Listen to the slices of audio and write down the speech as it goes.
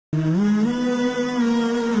ومن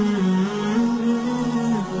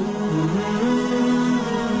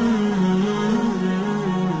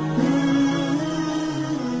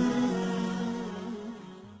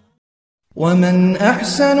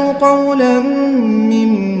أحسن قولا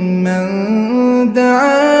ممن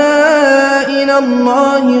دعا إلى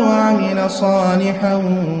الله وعمل صالحا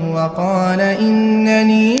وقال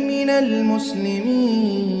إنني من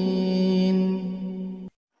المسلمين.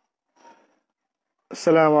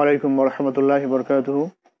 السلام عليكم ورحمة الله وبركاته.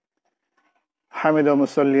 حمد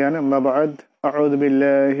ومصليا أما بعد، أعوذ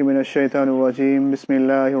بالله من الشيطان الرجيم. بسم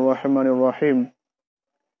الله الرحمن الرحيم.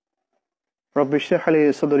 رب اشرح لي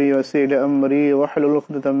صدري ويسر لي أمري واحلل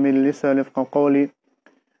عقدة من لساني يفقهوا قولي.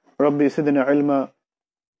 رب زدني علما.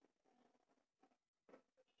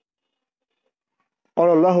 قال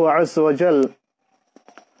الله عز وجل: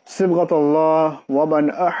 صبغة الله ومن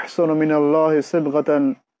أحسن من الله صبغة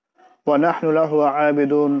ونحن له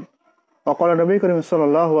عابدون. وقال النبي الكريم صلى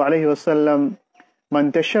الله عليه وسلم: من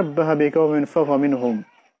تشبه بقوم فهو منهم.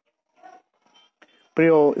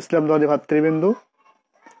 প্রিয় ইসলামবাদী ভাতৃবৃন্দ,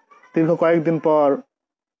 দীর্ঘ কয়েকদিন পর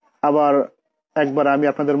আবার একবার আমি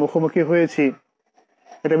আপনাদের মুখোমুখি হয়েছি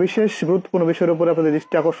একটা বিশেষ গুরুত্বপূর্ণ বিষয়ের উপরে আপনাদের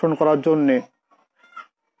দৃষ্টি আকর্ষণ করার জন্য।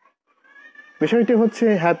 বিষয়টি হচ্ছে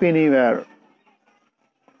হ্যাপি নিউ ইয়ার,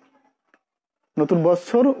 নতুন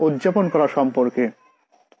বছর উদযাপন করা সম্পর্কে,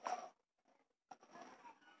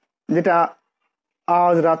 যেটা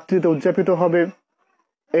আজ রাত্রিতে উদযাপিত হবে।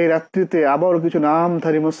 এই রাত্রিতে আবারও কিছু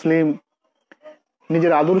নামধারী মুসলিম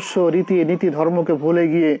নিজের আদর্শ রীতি নীতি ধর্মকে ভুলে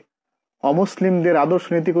গিয়ে অমুসলিমদের আদর্শ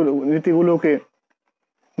নীতিগুলোকে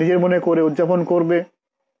নিজের মনে করে উদযাপন করবে,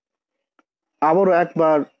 আবারও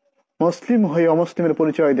একবার মুসলিম হয়ে অমুসলিমের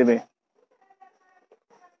পরিচয় দেবে।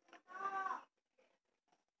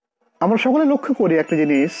 আমরা সকলে লক্ষ্য করি একটা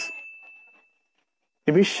জিনিস,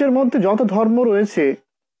 বিশ্বের মধ্যে যত ধর্ম রয়েছে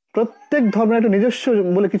প্রত্যেক ধর্মের একটা নিজস্ব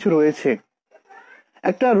বলে কিছু রয়েছে,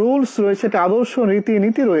 একটা রুলস রয়েছে, একটা আদর্শ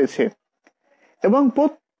নীতি রয়েছে, এবং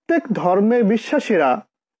প্রত্যেক ধর্মের বিশ্বাসীরা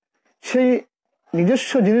সেই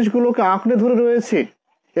নিজস্ব জিনিসগুলোকে আঁকড়ে ধরে রয়েছে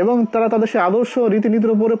এবং তারা তাদের সেই আদর্শ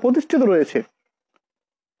রীতিনীতির উপরে প্রতিষ্ঠিত রয়েছে,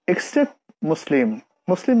 এক্সেপ্ট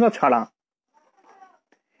মুসলিমরা ছাড়া।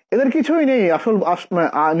 এদের কিছুই নেই, আসল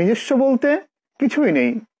নিজস্ব বলতে কিছুই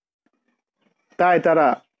নেই। তাই তারা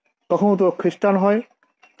কখনো তো খ্রিস্টান হয়,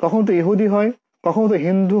 কখনো তো ইহুদি হয়, কখনো তো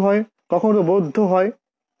হিন্দু হয়, কখনো তো বৌদ্ধ হয়।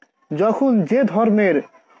 যখন যে ধর্মের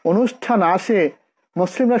অনুষ্ঠান আসে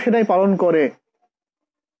মুসলিমরা সেটাই পালন করে।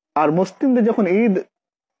 আর মুসলিমদের যখন ঈদ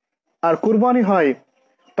আর কুরবানি হয়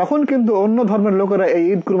তখন কিন্তু অন্য ধর্মের লোকেরা এই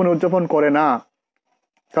ঈদ কুরবানি উদযাপন করে না,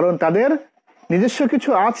 কারণ তাদের নিজস্ব কিছু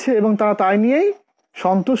আছে এবং তারা তাই নিয়েই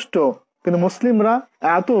সন্তুষ্ট। কিন্তু মুসলিমরা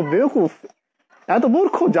এত বেওকুফ, এত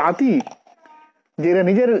মূর্খ জাতি যে এরা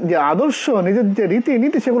নিজের যে আদর্শ, নিজের যে রীতি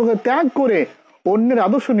নীতি সেগুলোকে ত্যাগ করে অন্যের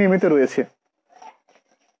আদর্শ নিয়ে মেতে রয়েছে,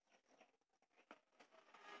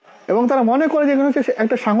 এবং তারা মনে করে যে এগুলো হচ্ছে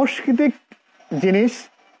একটা সাংস্কৃতিক জিনিস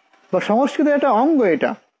বা সংস্কৃতির একটা অঙ্গ।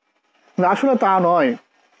 এটা আসলে তা নয়।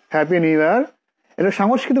 হ্যাপি নিউ ইয়ার এটা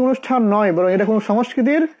সাংস্কৃতিক অনুষ্ঠান নয়, বরং এটা কোনো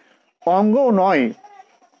সংস্কৃতির অঙ্গও নয়,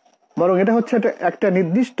 বরং এটা হচ্ছে একটা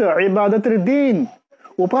নির্দিষ্ট ইবাদতের দিন,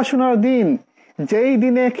 উপাসনার দিন, যেই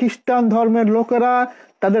দিনে খ্রিস্টান ধর্মের লোকেরা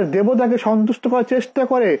তাদের দেবতাকে সন্তুষ্ট করার চেষ্টা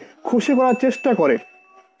করে, খুশি করার চেষ্টা করে।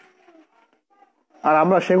 আর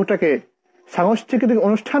আমরা সেগুলোটাকে সাংস্কৃতিক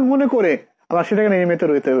অনুষ্ঠান মনে করে আমরা সেটাকে নিয়ে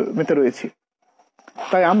মেতে রয়েছি।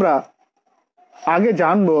 তাই আমরা আগে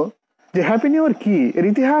জানবো যে হ্যাপি নিউ ইয়ার কি, এর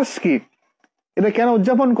ইতিহাস কি, এটা কেন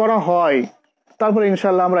উদযাপন করা হয়, তারপরে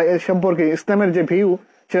ইনশাল্লাহ আমরা এর সম্পর্কে ইসলামের যে ভিউ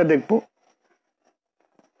সেটা দেখব।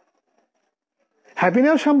 হ্যাপি নিউ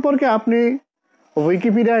ইয়ার সম্পর্কে আপনি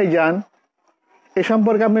উইকিপিডিয়ায় যান, এ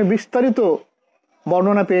সম্পর্কে আপনি বিস্তারিত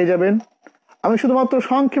বর্ণনা পেয়ে যাবেন। আমি শুধুমাত্র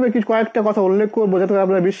সংক্ষেপে কিছু কয়েকটা কথা উল্লেখ করবো, যাতে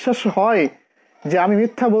আপনার বিশ্বাস হয় যে আমি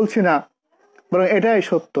মিথ্যা বলছি না, বরং এটাই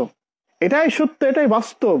সত্য, এটাই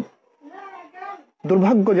বাস্তব।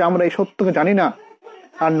 দুর্ভাগ্য যে আমরা এই সত্যকে জানি না,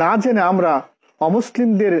 আর না জেনে আমরা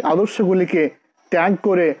অমুসলিমদের আদর্শগুলিকে ত্যাগ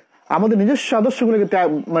করে আমাদের নিজস্ব আদর্শগুলিকে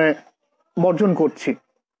বর্জন করছি।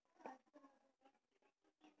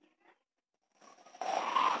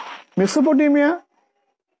 মেসোপটেমিয়া,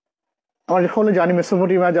 আমরা সকলে জানি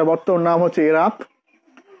মেসোপটেমিয়া, যার বর্তমান নাম হচ্ছে Iraq.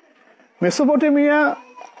 Mesopotamia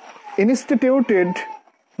instituted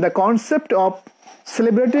the concept of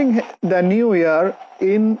celebrating the new year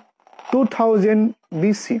in 2000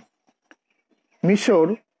 BC. মিশর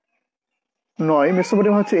নয়,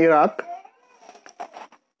 মেসোপটেমিয়া হচ্ছে ইরাক,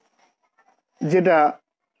 যেটা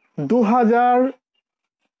 2000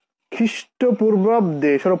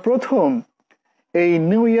 খ্রিস্টপূর্বাব্দে সর্বপ্রথম এই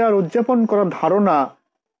নিউ ইয়ার উদযাপন করার ধারণা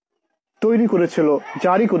তৈরি করেছিল,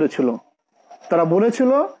 জারি করেছিল। তারা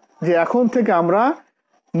বলেছিল যে এখন থেকে আমরা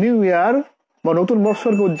নিউ ইয়ার বা নতুন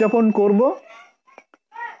বৎসরকে উদযাপন করব,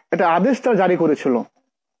 এটা আদেশ তারা জারি করেছিল।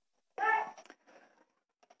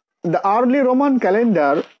 The early Roman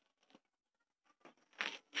calendar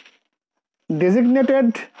designated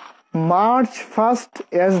March 1st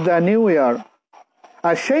as the new year,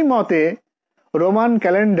 আর সেই মতে রোমান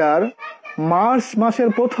ক্যালেন্ডার মার্চ মাসের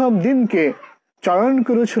প্রথম দিনকে চয়ন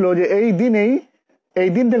করেছিল যে এই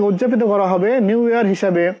দিনটাকে উদযাপিত করা হবে নিউ ইয়ার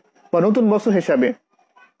হিসাবে বা নতুন বছর হিসাবে।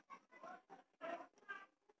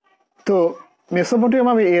 তো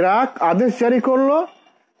মেসোপটেমিয়া ইরাক আদেশ জারি করলো,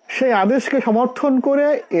 সেই আদেশকে সমর্থন করে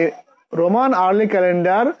রোমান আর্লি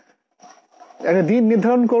ক্যালেন্ডার একটা দিন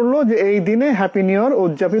নির্ধারণ করলো যে এই দিনে হ্যাপি নিউ ইয়ার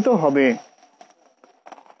উদযাপিত হবে।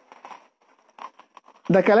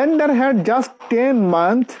 The calendar had just 10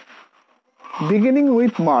 month beginning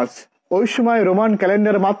with March. ওই সময় রোমান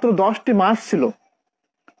ক্যালেন্ডার মাত্র 10টি মাস ছিল।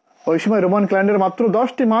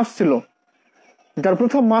 যার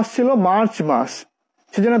প্রথম মাস ছিল মার্চ মাস,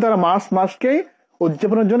 সেজন্য তারা মার্চ মাসকেই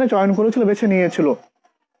উদযাপনের জন্য চয়ন করেছিল, বেছে নিয়েছিল।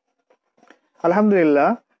 আলহামদুলিল্লাহ,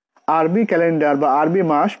 আরবি ক্যালেন্ডার বা আরবি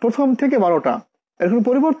মাস প্রথম থেকে 12টা, এর কোনো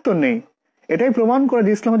পরিবর্তন নেই। এটাই প্রমাণ করে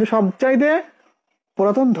যে ইসলাম হচ্ছে সবচাইতে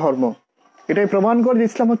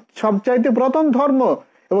পুরাতন ধর্ম।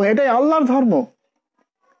 এবং এটাই আল্লাহর ধর্ম,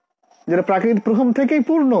 যেটা প্রাকৃতিক প্রথম থেকেই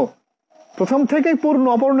পূর্ণ,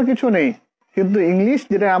 অপূর্ণ কিছু নেই। কিন্তু ইংলিশ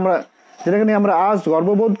যেটাকে নিয়ে আমরা আজ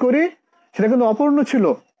গর্ববোধ করি, সেটা কিন্তু অপূর্ণ ছিল।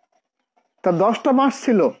 তার 10টা মাস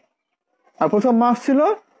ছিল, আর প্রথম মাস ছিল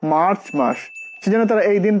মার্চ মাস। সেজন্য তারা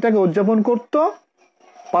এই দিনটাকে উদযাপন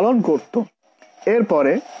পালন করত।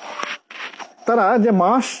 এরপরে তারা যে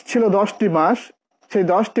মাস ছিল 10টি মাস, সেই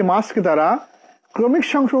 10টি মাসকে তারা ক্রমিক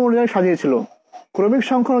সংখ্যা অনুযায়ী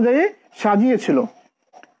সাজিয়েছিল।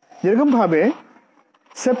 যেরকম ভাবে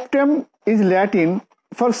সেপ্টেম ইজ ল্যাটিন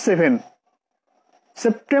ফর 7।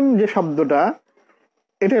 সেপ্টেম যে শব্দটা,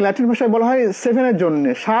 এটা ল্যাটিন ভাষায় বলা হয় 7-এর জন্য,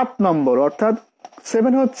 7 নম্বর, অর্থাৎ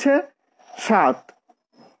 7 হচ্ছে 7।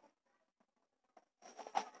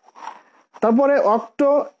 তারপরে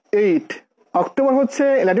অক্টোবর হচ্ছে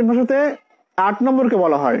ল্যাটিন ভাষাতে 8 নম্বরকে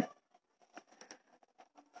বলা হয়।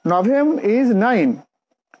 নভেম ইজ 9,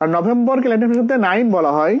 আর নভেম্বরকে ল্যাটিন ভাষাতে 9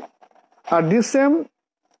 বলা হয়। আর ডিসেম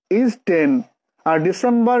ইজ 10, আর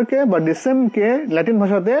ডিসেমকে ল্যাটিন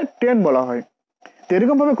ভাষাতে 10 বলা হয়। তো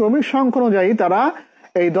এরকম ভাবে ক্রমিক সংখ্যা অনুযায়ী তারা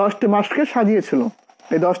এই 10টি মাসকে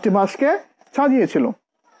সাজিয়েছিল।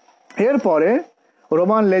 এরপরে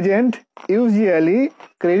Roman legend usually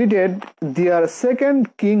credited their second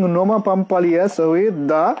king Numa Pompilius with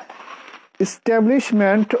the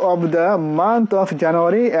establishment of the month of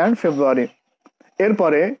January and February.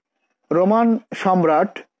 এরপরে রোমান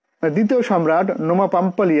দ্বিতীয় সম্রাট নোমা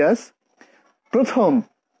পাম্পালিয়াস প্রথম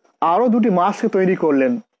আরো 2টি মাসকে তৈরি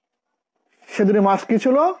করলেন। সে 2টি মাস কি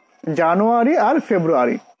ছিল? জানুয়ারি আর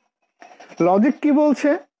ফেব্রুয়ারি। লজিক কি বলছে?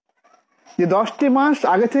 যে 10টি মাস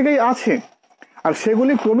আগে থেকেই আছে, আর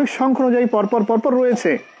সেগুলি ক্রমিক সংখ্যা অনুযায়ী পরপর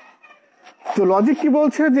রয়েছে। তো লজিক কি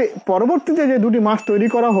বলছে? যে পরবর্তীতে যে 2টি মাস তৈরি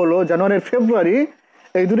করা হলো, জানুয়ারি আর ফেব্রুয়ারি,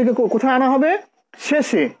 এই দুটিকে কোথায় আনা হবে?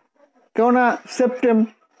 শেষে। কেননা সেপ্টেম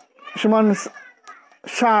সমান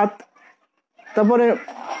 7, তারপরে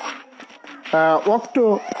অক্টো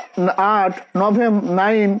 8, নভেম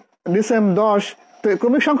 9, ডিসেম 10, তো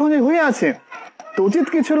ক্রমিক সংখ্যা অনুযায়ী হয়ে আছে। তো উচিত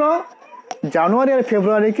কি ছিল? জানুয়ারি আর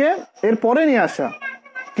ফেব্রুয়ারিকে এর পরে নিয়ে আসা।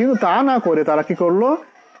 কিন্তু তা না করে তারা কি করলো?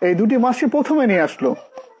 এই 2টি মাসকে প্রথমে নিয়ে আসলো,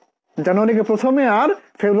 জানুয়ারিকে প্রথমে আর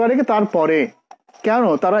ফেব্রুয়ারিকে তারপরে। কেন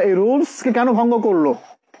তারা এই রুলসকে কেন ভঙ্গ করলো?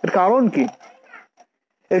 এর কারণ কি?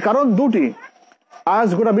 এর কারণ 2টি। আজ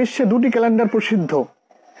গোটা বিশ্বে 2টি ক্যালেন্ডার প্রসিদ্ধ।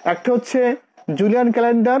 একটা হচ্ছে জুলিয়ান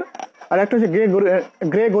ক্যালেন্ডার, আর একটা হচ্ছে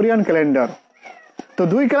গ্রেগরিয়ান ক্যালেন্ডার। তো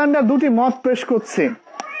 2 ক্যালেন্ডার 2টি মত পেশ করছে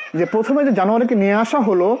যে প্রথমে যে জানুয়ারিকে নিয়ে আসা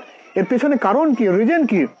হলো, এর পেছনে কারণ কি, রিজন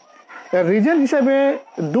কি? রিজন হিসেবে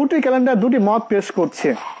 2টি ক্যালেন্ডার 2টি মত পেশ করছে।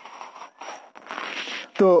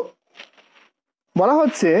 তো বলা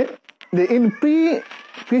হচ্ছে যে in pre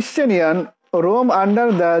Christian Rome under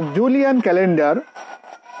the Julian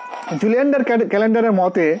ক্যালেন্ডারের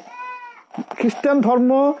মতে, খ্রিস্টান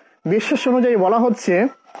ধর্ম বিশ্বাস অনুযায়ী বলা হচ্ছে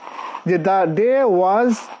যে the day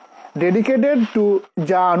was dedicated to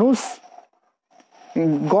জানুস,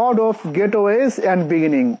 god of গেটওয়েজ and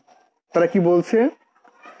beginning. তারা কি বলছে?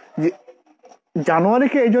 যে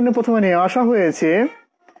জানুয়ারিকে এই জন্য প্রথমে নিয়ে আসা হয়েছে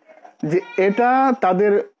যে এটা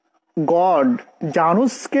তাদের গড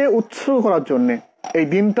জানুসকে উৎসর্গ করার জন্যে। এই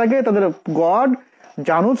দিনটাকে তাদের গড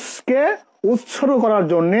জানুসকে উৎসর্গ করার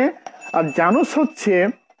জন্যে। আর জানুস হচ্ছে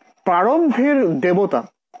প্রারম্ভের দেবতা,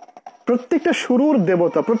 প্রত্যেকটা শুরুর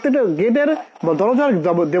দেবতা, প্রত্যেকটা গেটের বা দরজার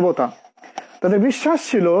দেবতা। তাদের বিশ্বাস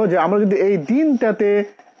ছিল যে আমরা যদি এই দিনটাতে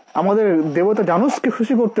আমাদের দেবতা জানুসকে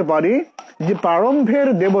খুশি করতে পারি, যে প্রারম্ভের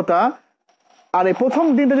দেবতা, আর এই প্রথম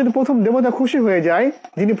দিনটা যদি প্রথম দেবতা খুশি হয়ে যায়,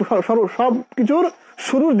 যিনি সব কিছুর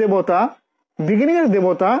শুরুর দেবতা, বিগিনিং এর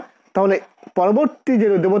দেবতা, তাহলে পরবর্তী যে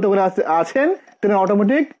দেবতাগুলো আছেন তিনি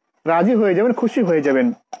অটোমেটিক রাজি হয়ে যাবেন, খুশি হয়ে যাবেন।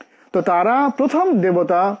 তো তারা প্রথম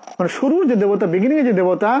দেবতা, মানে শুরুর যে দেবতা, বিগিনিং এর যে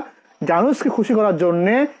দেবতা জানুসকে খুশি করার জন্য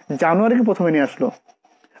জানুয়ারিকে প্রথমে নিয়ে আসলো।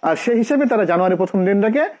 আর সেই হিসেবে তারা জানুয়ারি প্রথম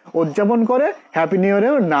দিনটাকে উদযাপন করে হ্যাপি নিউ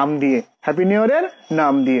ইয়ারের নাম দিয়ে, হ্যাপি নিউ ইয়ারের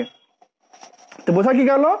নাম দিয়ে। তো বোঝা কি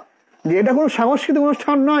গেল যে এটা কোনো সাংস্কৃতিক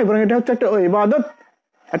অনুষ্ঠান নয়, বরং এটা হচ্ছে একটা ইবাদত,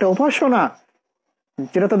 একটা উপাসনা,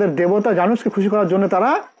 যেটা তাদের দেবতা জানুসকে খুশি করার জন্য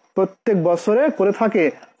তারা প্রত্যেক বছরে করে থাকে।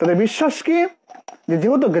 তাদের বিশ্বাস কি, যে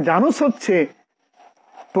যেহেতু জানুস হচ্ছে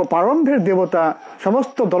প্রারম্ভের দেবতা,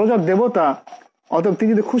 সমস্ত দরজার দেবতা, অতএব তিনি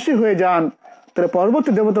যদি খুশি হয়ে যান তাহলে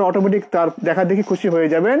পরবর্তী দেবতা অটোমেটিক তার দেখা দেখি খুশি হয়ে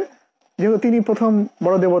যাবেন, যেহেতু তিনি প্রথম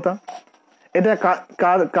বড় দেবতা। এটা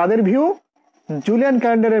কাদের ভিউ? জুলিয়ান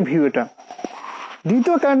ক্যালেন্ডারের ভিউ। এটা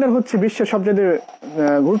দ্বিতীয় ক্যালেন্ডার হচ্ছে বিশ্বের সবচেয়ে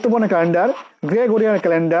গুরুত্বপূর্ণ ক্যালেন্ডার, গ্রেগরিয়ান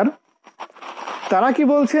ক্যালেন্ডার। তারা কি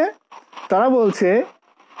বলছে? তারা বলছে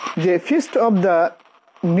যে feast of the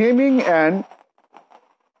naming and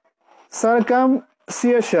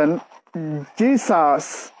সার্কামসিয়েশন Jesus,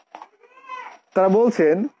 তারা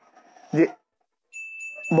বলছেন যে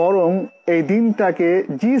বরং এই দিনটাকে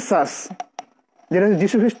জিসাস, যেটা হচ্ছে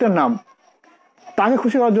যীশু খ্রিস্টের নাম, তাকে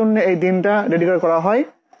খুশি করার জন্য এই দিনটা ডেডিকেট করা হয়,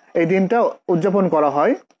 এই দিনটা উদযাপন করা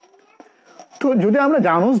হয়। তো যদি আমরা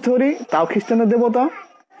জানুস ধরি তাও খ্রিস্টানের দেবতা,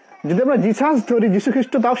 যদি আমরা জিসাস ধরি যীশু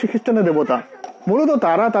খ্রিস্ট তাও খ্রিস্টানের দেবতা। মূলত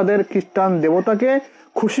তারা তাদের খ্রিস্টান দেবতাকে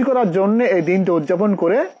খুশি করার জন্য এই দিনটা উদযাপন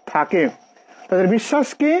করে থাকে। তাদের বিশ্বাস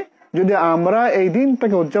কি, যদি আমরা এই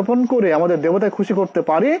দিনটাকে উদযাপন করে আমাদের দেবতাকে খুশি করতে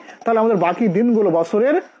পারি তাহলে আমাদের বাকি দিনগুলো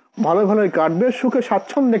বছরের ভালো ভালোই কাটবে, সুখে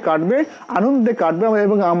স্বাচ্ছন্দ্যে কাটবে, আনন্দে কাটবে,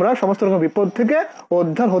 এবং আমরা সমস্ত রকম বিপদ থেকে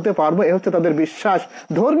উদ্ধার হতে পারবো। এ হচ্ছে তাদের বিশ্বাস,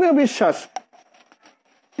 ধর্মীয় বিশ্বাস।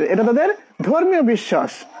 এটা তাদের ধর্মীয়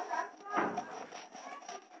বিশ্বাস।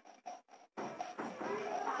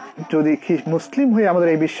 যদি মুসলিম হয়ে আমাদের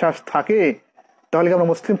এই বিশ্বাস থাকে তাহলে কি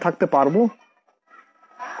আমরা মুসলিম থাকতে পারবো?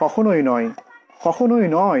 কখনোই নয়, কখনোই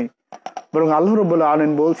নয়। বরং আল্লাহ রাব্বুল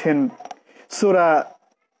আলামিন বলছেন সূরা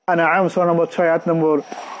আনআম সূরা নম্বর 6 আয়াত নম্বর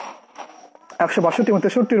 162 এবং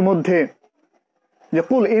 63 মধ্যে, যে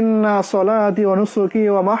কুল ইন্না সলাতি ওয়া নুসুকি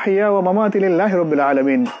ওয়া মাহইয়া ওয়া মামাতি লিল্লাহি রাব্বিল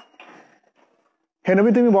আলামিন। হে নবী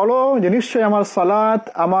তুমি বলো যে নিশ্চয় আমার সালাত,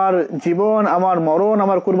 আমার জীবন, আমার মরণ,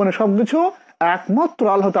 আমার কুরবানি সবকিছু একমাত্র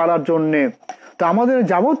আল্লাহ তাআলার জন্য। তো আমাদের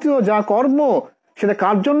যাবতীয় যা কর্ম সেটা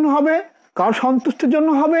কার জন্য হবে? কার সন্তুষ্টির জন্য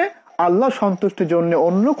হবে? আল্লাহ সন্তুষ্টির জন্য,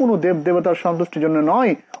 অন্য কোনো দেব দেবতার সন্তুষ্টির জন্য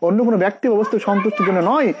নয়, অন্য কোনো ব্যক্তি বা বস্তুর সন্তুষ্টির জন্য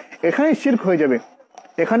নয়। এখানেই শিরক হয়ে যাবে,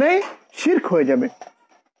 এখানেই শিরক হয়ে যাবে।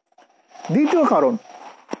 দ্বিতীয় কারণ,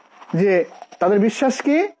 যে তাদের বিশ্বাস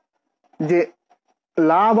কি, যে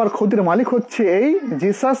লাভ আর ক্ষতির মালিক হচ্ছে এই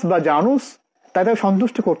জিসাস বা জানুস, তাই তাকে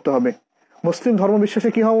সন্তুষ্ট করতে হবে। মুসলিম ধর্ম বিশ্বাসে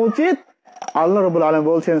কি হওয়া উচিত? আল্লাহ রাব্বুল আলামিন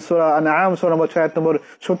বলছেন সূরা আনআম সূরা নম্বর 6 নম্বর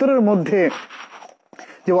 17 এর মধ্যে,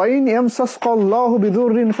 যে ওয়াইন ইয়ামসাসকাল্লাহু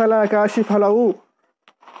বিদুররিন ফালা কাশিফা লাহু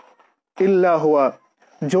ইল্লা হুয়া,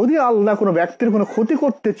 যদি আল্লাহ কোনো ব্যক্তির কোনো ক্ষতি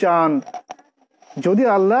করতে চান, যদি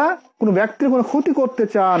আল্লাহ কোনো ব্যক্তির কোনো ক্ষতি করতে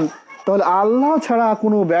চান তাহলে আল্লাহ ছাড়া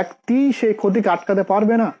কোনো ব্যক্তি সেই ক্ষতিকে আটকাতে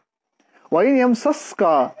পারবে না। ওয়াইন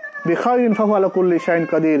ইয়ামসাসকা বিখাইরিন ফাহুয়া আলা কুল্লি শাইইন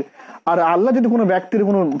কাদির, আর আল্লাহ যদি কোনো ব্যক্তির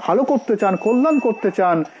কোনো ভালো করতে চান, কল্যাণ করতে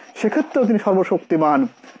চান, সেক্ষেত্রেও তিনি সর্বশক্তিমান।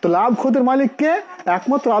 তো লাভ ক্ষতির মালিককে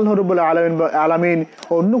একমাত্র আল্লাহ রাব্বুল আলামিন,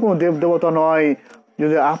 অন্য কোনো দেব দেবতা নয়।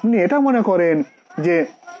 যদি আপনি এটা মনে করেন যে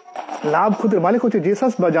লাভ ক্ষতির মালিক হচ্ছে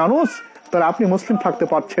জিসাস বা জানুস, তাহলে আপনি মুসলিম থাকতে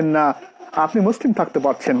পারছেন না, আপনি মুসলিম থাকতে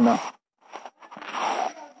পারছেন না।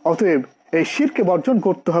 অতএব এই শিরকে বর্জন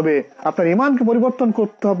করতে হবে, আপনার ইমানকে পরিবর্তন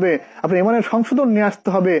করতে হবে, আপনার ইমানের সংশোধন নিয়ে আসতে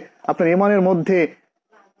হবে, আপনার ইমানের মধ্যে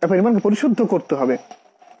আপনার ইমানকে পরিশুদ্ধ করতে হবে।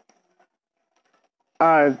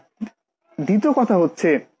 আর দ্বিতীয় কথা হচ্ছে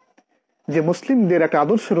যে মুসলিমদের একটা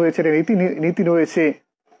আদর্শ রয়েছে, নীতি রয়েছে।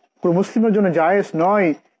 কোনো মুসলিমের জন্য জায়েজ নয়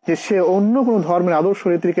যে সে অন্য কোনো ধর্মের আদর্শ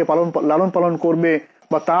রীতিকে লালন পালন করবে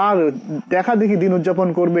বা তার দেখা দেখি দিন উদযাপন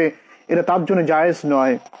করবে, এটা তার জন্য জায়েজ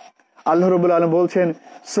নয়। আল্লাহ রাব্বুল আলামিন বলছেন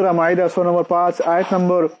সূরা মাইদা সূরা নম্বর 5 আয়াত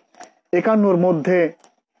নম্বর 51 মধ্যে,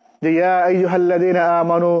 যে ইয়া আইয়ুহাল্লাযীনা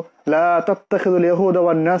আমানু লা তাত্তাখিযুল ইয়াহুদা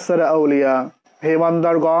ওয়ান নাসারা আউলিয়া, হে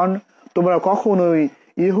ইমানদারগণ তোমরা কখনোই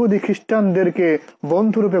ইহুদি খ্রিস্টানদেরকে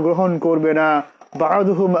বন্ধুরূপে গ্রহণ করবে না।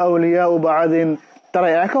 বা'দুহুম আউলিয়া ও বা'দিন, তারা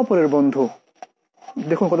একে অপরের বন্ধু।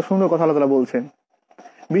 দেখুন কত সুন্দর কথা আল্লাহ তাআলা বলছেন।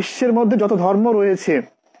 বিশ্বের মধ্যে যত ধর্ম রয়েছে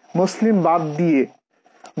মুসলিম বাদ দিয়ে,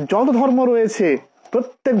 যত ধর্ম রয়েছে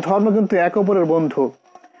প্রত্যেক ধর্ম কিন্তু একে অপরের বন্ধু।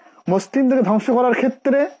 মুসলিমদেরকে ধ্বংস করার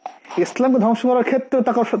ক্ষেত্রে, ইসলামকে ধ্বংস করার ক্ষেত্রে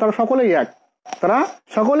তারা সকলেই এক, তারা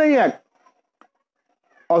সকলেই এক।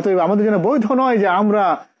 অতএব আমাদের জন্য বৈধ নয় যে আমরা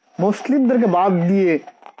মুসলিমদেরকে বাদ দিয়ে,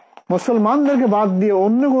 মুসলমানদেরকে বাদ দিয়ে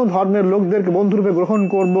অন্য কোনো ধর্মের লোকদেরকে বন্ধুরূপে গ্রহণ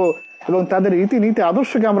করব এবং তাদের রীতিনীতি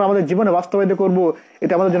আদর্শকে আমরা আমাদের জীবনে বাস্তবায়িত করব।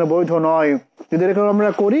 এটা আমাদের জন্য বৈধ নয়। যদি এরকম আমরা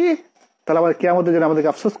করি তাহলে আমাদের কিয়ামতের জন্য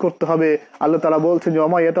আমাদেরকে আফসোস করতে হবে। আল্লাহ তাআলা বলছেন যে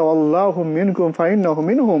ওমা ইয়াতাআল্লাহু মিনকুম ফাইন্নাহু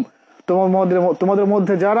মিনহুম, তোমাদের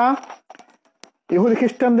মধ্যে যারা ইহুদি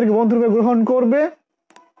খ্রিস্টানদেরকে বন্ধুরূপে গ্রহণ করবে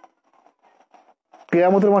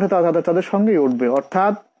কিয়ামতের মাঠে তাদের সঙ্গেই উঠবে।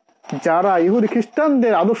 অর্থাৎ যারা ইহুদি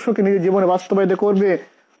খ্রিস্টানদের আদর্শকে নিজের জীবনে বাস্তবায়িত করবে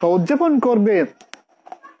বা উদযাপন করবে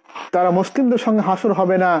তারা মুসলিমদের সঙ্গে হাসর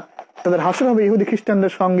হবে না, তাদের হাসর হবে ইহুদি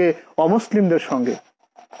খ্রিস্টানদের সঙ্গে, অমুসলিমদের সঙ্গে।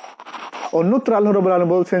 অন্যত্র আল্লাহ রাব্বুল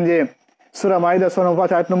আলামিন বলছেন যে সূরা মাইদা সূরা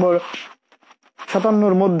 5 আয়াত নম্বর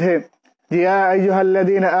 57 মধ্যে যে ইয়া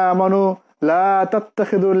আইয়ুহাল্লাযীনা আমানু লা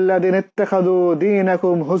তাত্তাখিযুল্লাযীনা ইত্তাখাযু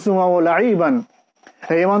দীনাকুম হুজুওয়া ওয়া লাঈবান,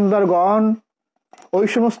 হে ঈমানদারগণ, ওই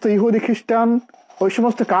সমস্ত ইহুদি খ্রিস্টান, ওই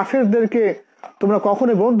সমস্ত কাফেরদেরকে তোমরা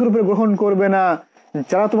কখনোই বন্ধুরূপে গ্রহণ করবে না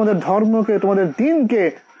যারা তোমাদের ধর্মকে, তোমাদের দ্বীনকে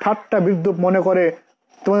ঠাট্টা বিদ্রুপ মনে করে,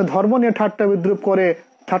 তোমাদের ধর্ম নিয়ে ঠাট্টা বিদ্রুপ করে,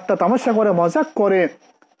 ঠাট্টা তামাশা করে, মজাক করে,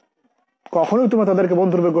 কখনোই তোমরা তাদেরকে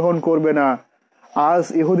বন্ধুরূপে গ্রহণ করবে না। আজ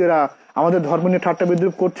ইহুদিরা আমাদের ধর্ম নিয়ে ঠাট্টা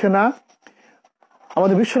বিদ্রুপ করছে না,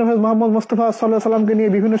 আমাদের বিশ্বনবী মুহাম্মদ মুস্তাফা সাল্লাল্লাহু আলাইহি ওয়াসাল্লামকে নিয়ে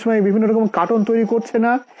বিভিন্ন সময় বিভিন্ন রকম কার্টুন তৈরি করছে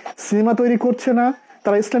না, সিনেমা তৈরি করছে না,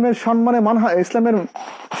 তারা ইসলামের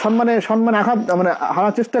সম্মানে আঘাত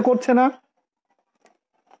হারার চেষ্টা করছে না।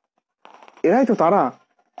 এরাই তো তারা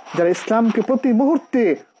যারা ইসলামকে প্রতি মুহূর্তে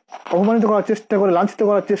অপমানিত করার চেষ্টা করে, লাঞ্ছিত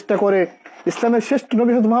করার চেষ্টা করে, ইসলামের শ্রেষ্ঠ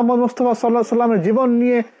নবী হযরত মুহাম্মদ মুস্তাফা সাল্লাল্লাহু আলাইহি ওয়াসাল্লামের জীবন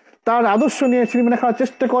নিয়ে, তার আদর্শ নিয়ে ছিনিমিনি খাওয়ার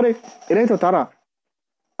চেষ্টা করে। এরাই তো তারা।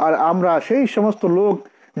 আর আমরা সেই সমস্ত লোক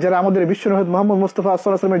যারা আমাদের বিশ্বনবী হযরত মুহাম্মদ মুস্তাফা সাল্লাল্লাহু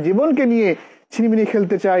আলাইহি ওয়াসাল্লামের জীবনকে নিয়ে ছিনিমিনি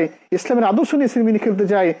খেলতে চাই, ইসলামের আদর্শ নিয়ে ছিনিমিনি খেলতে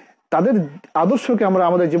চাই, তাদের আদর্শকে আমরা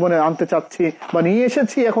আমাদের জীবনে আনতে চাচ্ছি বা নিয়ে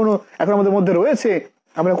এসেছি, এখন আমাদের মধ্যে রয়েছে।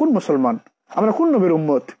 আমরা কোন মুসলমান, আমরা কোন নবীর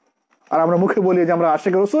উম্মত? আর আমরা মুখে বলি যে আমরা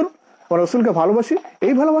আশিক রাসূল, আমরা রাসূলকে ভালোবাসি।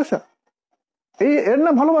 এই ভালোবাসা, এর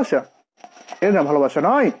নাম ভালোবাসা? এর নাম ভালোবাসা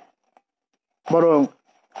নয়। বরং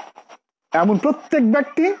এমন প্রত্যেক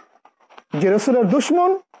ব্যক্তি যে রাসূলের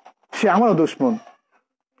দুশমন, সে আমারও দুশমন,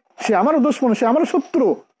 সে আমারও শত্রু।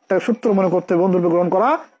 তাকে শত্রু মনে করতে বন্ধুরূপে গ্রহণ করা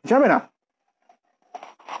যাবে না।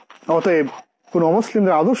 অতএব কোন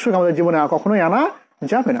অমুসলিমদের আদর্শকে আমাদের জীবনে কখনোই আনা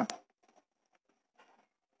যাবে না।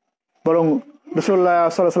 বরং রাসূলুল্লাহ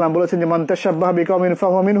সাল্লাল্লাহু আলাইহি ওয়াসাল্লাম বলেছেন যে মান তাশাব্বাহা বিকওমিন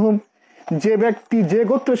ফাহুয়া মিনহুম, যে ব্যক্তি যে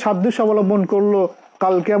গোত্রের সাদৃশ্য অবলম্বন করলো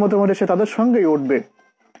কাল কিয়ামতের মাঠে সে তাদের সঙ্গেই উঠবে।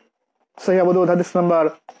 সহিহ আবু দাউদ হাদিস নাম্বার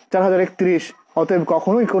 4031। অতএব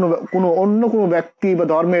কখনোই কোনো অন্য কোনো ব্যক্তি বা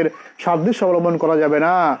ধর্মের সাদৃশ্য অবলম্বন করা যাবে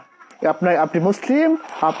না। আপনি মুসলিম,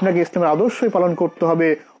 আপনাকে ইসলামের আদর্শই পালন করতে হবে,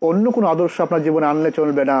 অন্য কোনো আদর্শ আপনার জীবনে আনলে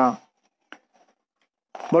চলবে না।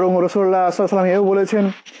 বরং রাসূলুল্লাহ সাল্লাল্লাহু আলাইহি ওয়াসাল্লাম এও বলেছেন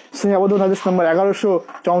সহিহ আবু দাউদ হাদিস নাম্বার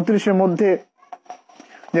 1134 মধ্যে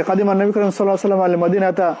যে কাদিমান নবী করিম সাল্লাল্লাহু আলাইহি ওয়াসাল্লাম আল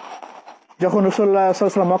মদিনাতা, যখন রাসূলুল্লাহ সাল্লাল্লাহু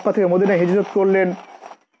আলাইহি ওয়াসাল্লাম মক্কা থেকে মদিনায় হিজরত করলেন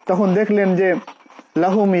তখন দেখলেন যে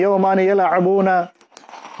লাহুম ইয়াওমান ইয়ালআবুনা,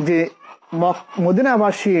 যে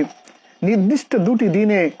মদিনাবাসী নির্দিষ্ট দুটি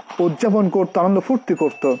দিনে উদযাপন করতো, আনন্দ ফুর্তি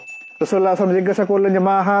করতো। রাসূলুল্লাহ সাল্লাল্লাহু আলাইহি ওয়াসাল্লাম জিজ্ঞাসা করলেন যে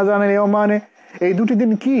মা হাযান ইয়াওমানে, এই দুটি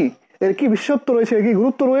দিন কি, এর কি বিশেষত্ব রয়েছে, এর কি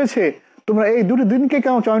গুরুত্ব রয়েছে, তোমরা এই দুটি দিনকে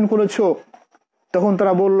কেন চয়ন করেছো? তখন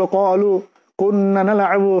তারা বলল ক্বালু কুন্না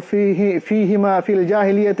নালআবু ফীহিমা ফিল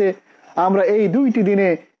জাহিলিয়াতে, আমরা এই দুইটি দিনে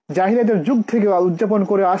জাহিলিয়াতের যুগ থেকে উদযাপন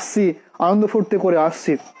করে আসছি, আনন্দ ফুর্তি করে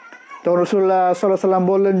আসছি। তখন রাসূলুল্লাহ সাল্লাল্লাহু আলাইহি ওয়াসাল্লাম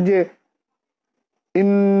বললেন যে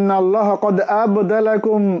ইন্নাল্লাহা ক্বাদ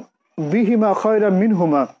আবদালাকুম বিহিমা খায়রাম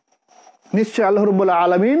মিনহুমা, নিশ্চয় আল্লাহ রাব্বুল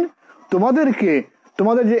আলামিন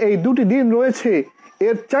তোমাদের যে এই দুটি দিন রয়েছে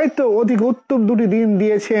এর চাইতে অধিক উত্তম দুটি দিন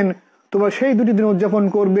দিয়েছেন। তোমরা সেই দুটি দিন উদযাপন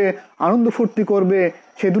করবে, আনন্দ ফুর্তি করবে।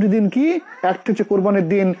 সেই দুটি দিন কি? একটা হচ্ছে কোরবানির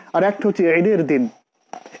দিন আর একটা হচ্ছে ঈদের দিন।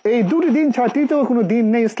 এই দুটি দিন ছাড়া তৃতীয় কোনো দিন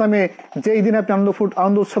নেই ইসলামে যেই দিন আপনি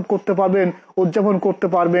আনন্দ উৎসব করতে পারবেন, উদযাপন করতে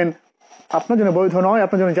পারবেন। আপনার জন্য বৈধ নয়,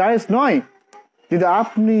 আপনার জন্য জায়েজ নয়। যদি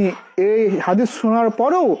আপনি এই হাদিস শোনার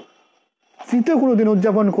পরেও তৃতীয় কোনো দিন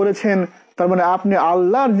উদযাপন করেছেন, তার মানে আপনি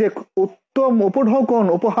আল্লাহর যে উত্তম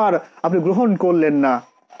উপহার আপনি গ্রহণ করলেন না।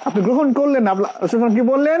 কি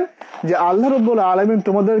বললেন? যে আল্লাহ রাব্বুল আলামিন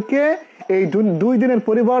তোমাদেরকে এই দুই দিনের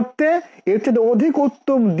পরিবর্তে এর চেয়ে অধিক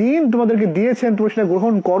উত্তম দিন তোমাদেরকে দিয়েছেন, তুমি সেটা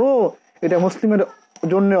গ্রহণ করো। এটা মুসলিমের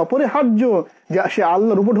জন্য অপরিহার্য যে সে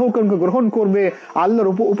আল্লাহর উপঢৌকনকে গ্রহণ করবে, আল্লাহর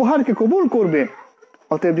উপহারকে কবুল করবে।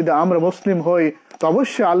 অতএব যদি আমরা মুসলিম হই তো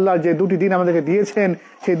অবশ্যই আল্লাহ যে দুটি দিন আমাদেরকে দিয়েছেন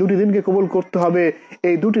সেই দুটি দিনকে কবুল করতে হবে।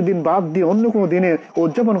 এই দুটি দিন বাদ দিয়ে অন্য কোনো দিনে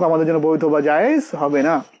উদযাপন করা আমাদের জন্য বৈধ বা জায়েজ হবে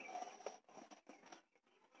না।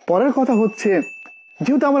 পরের কথা হচ্ছে,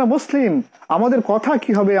 যেহেতু আমরা মুসলিম, আমাদের কথা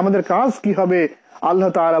কি হবে, আমাদের কাজ কি হবে? আল্লাহ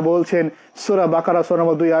তাআলা বলছেন সূরা বাকারা সূরা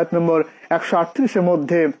নম্বর 2 আয়াত নম্বর 138 এর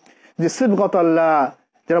মধ্যে যে সিবগাতাল্লাহ,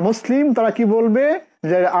 যারা মুসলিম তারা কি বলবে?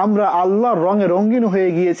 যে আমরা আল্লাহর রঙে রঙিন হয়ে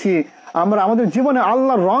গিয়েছি, আমরা আমাদের জীবনে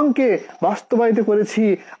আল্লাহর রংকে বাস্তবায়িত করেছি,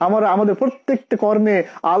 আমরা আমাদের প্রত্যেকটা কর্মে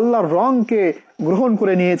আল্লাহর রংকে গ্রহণ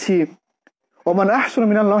করে নিয়েছি। ওমান আহসানু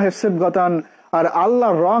মিনাল্লাহি সিবগাতান, আর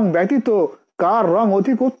আল্লাহর রং ব্যতীত কার রং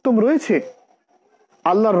অধিক উত্তম রয়েছে?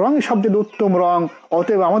 আল্লাহর রং সবচেয়ে উত্তম রং।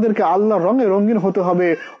 অতএব আমাদেরকে আল্লাহর রঙে রঙিন হতে হবে,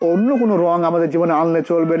 অন্য কোনো রং আমাদের জীবনে আনলে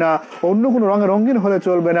চলবে না, অন্য কোনো রঙে রঙিন হলে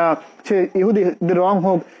চলবে না। সে ইহুদিদের রং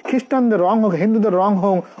হোক, খ্রিস্টানদের রং হোক, হিন্দুদের রং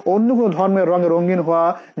হোক, অন্য কোনো ধর্মের রঙে রঙিন হওয়া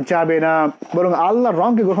যাবে না, বরং আল্লাহর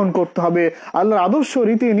রঙকে গ্রহণ করতে হবে। আল্লাহর আদর্শ,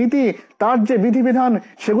 রীতি নীতি, তার যে বিধিবিধান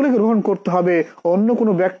সেগুলিকে গ্রহণ করতে হবে, অন্য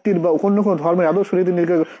কোনো ব্যক্তির বা অন্য কোনো ধর্মের আদর্শ রীতি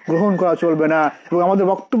নীতিকে গ্রহণ করা চলবে না। এবং আমাদের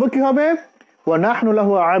বক্তব্য কি হবে? ওয়ানাহনু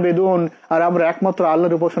লাহু আবিদুন, আর আমরা একমাত্র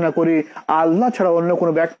আল্লাহর উপাসনা করি, আল্লাহ ছাড়া অন্য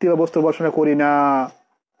কোনো ব্যক্তি বা বস্তুর উপাসনা করি না।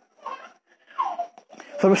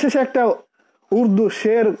 সর্বশেষে একটা উর্দু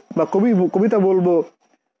শের বা কবিতা বলবো,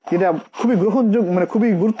 যেটা খুবই গ্রহণযোগ্য, মানে খুবই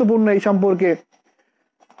গুরুত্বপূর্ণ এই সম্পর্কে।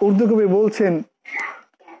 উর্দু কবি বলছেন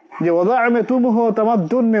যে ওয়াদা মে তুম হো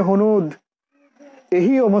তামাদ্দুন মে হুনুদ,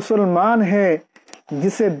 এহি ও মুসলমান হে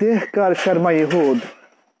জিসে দেখকর শর্মা ইহুদ।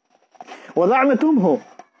 ওয়াদা মে তুম হো,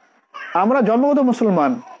 আমরা জন্মগত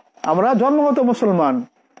মুসলমান, আমরা জন্মগত মুসলমান।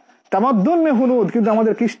 তামাদ্দুন মে হুনুদ, কিন্তু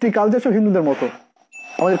আমাদের কৃষ্টি কালচার সব হিন্দুদের মতো,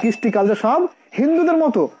 আমাদের কৃষ্টি কালচার সব হিন্দুদের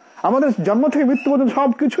মতো, আমাদের জন্ম থেকে মৃত্যু পর্যন্ত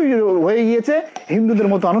সবকিছুই হয়ে গিয়েছে হিন্দুদের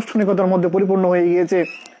মতো, আনুষ্ঠানিকতার মধ্যে পরিপূর্ণ হয়ে গিয়েছে।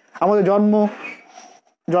 আমাদের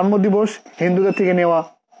জন্ম দিবস হিন্দুদের থেকে নেওয়া,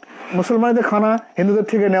 মুসলমানদের খানা হিন্দুদের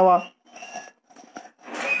থেকে নেওয়া,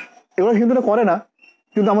 এগুলো হিন্দুরা করে না,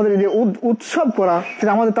 কিন্তু আমাদের যে উৎসব করা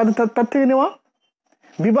সেটা আমাদের তার থেকে নেওয়া।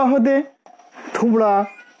 বিবাহতে থুবড়া,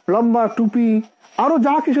 লম্বা টুপি, আরো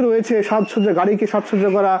যা কিছু রয়েছে, সাজসজ্জা, গাড়িকে সাজসজ্জা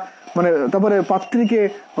করা, মানে তারপরে পাত্রীকে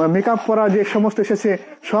মেকআপ করা, যে সমস্ত এসেছে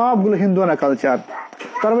সবগুলো হিন্দুয়ানা কালচার।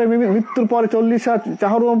 তারপরে মৃত্যুর পরে 40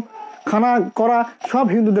 চাহরম খানা করা, সব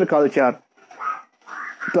হিন্দুদের কালচার।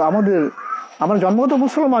 তো আমরা জন্মগত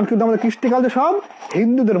মুসলমান, কিন্তু আমাদের কৃষ্টি কালচার সব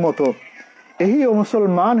হিন্দুদের মতো। এই ও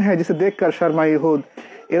মুসলমান হ্যাঁ জিসে দেখকর শর্মা ইহুদ,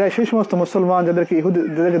 এরা সেই সমস্ত মুসলমান যাদেরকে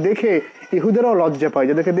দেখে ইহুদেরাও লজ্জা পায়,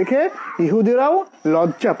 যাদেরকে দেখে ইহুদেরাও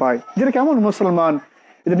লজ্জা পায়। যেটা কেমন মুসলমান,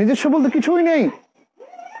 এদের নিজস্ব বলতে কিছুই নেই,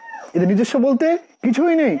 এদের নিজস্ব বলতে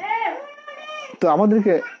কিছুই নেই। তো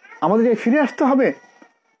আমাদেরকে ফিরে আসতে হবে,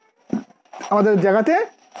 আমাদের জায়গাতে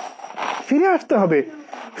ফিরে আসতে হবে।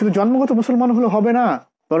 শুধু জন্মগত মুসলমান হলে হবে না,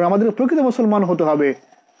 বরং আমাদেরকে প্রকৃত মুসলমান হতে হবে,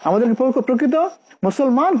 আমাদেরকে প্রকৃত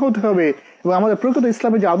মুসলমান হতে হবে, এবং আমাদের প্রকৃত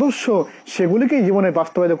ইসলামের যে আদর্শ সেগুলিকেই জীবনে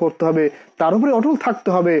বাস্তবায়িত করতে হবে, তার উপরে অটল থাকতে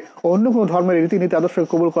হবে। অন্য কোনো ধর্মের রীতিনীতি আদর্শ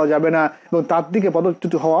কবুল করা যাবে না, এবং তার দিকে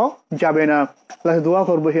পদচ্যুত হওয়া যাবে না। দোয়া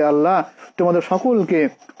করবো, হে আল্লাহ, তোমাদের সকলকে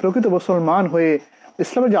প্রকৃত মুসলমান হয়ে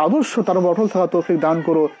ইসলামের যে আদর্শ তার উপর অটল থাকা তৌফিক দান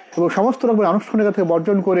করো, এবং সমস্ত রকমের আনুষ্ঠানিকতা থেকে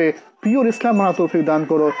বর্জন করে পিওর ইসলাম মানা তৌফিক দান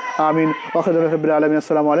করো। আমিন। ওয়া আখিরু দাওয়ানা আলমিন।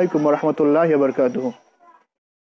 আসসালামু আলাইকুম ওয়া রাহমাতুল্লাহি ওয়া বারাকাতুহু।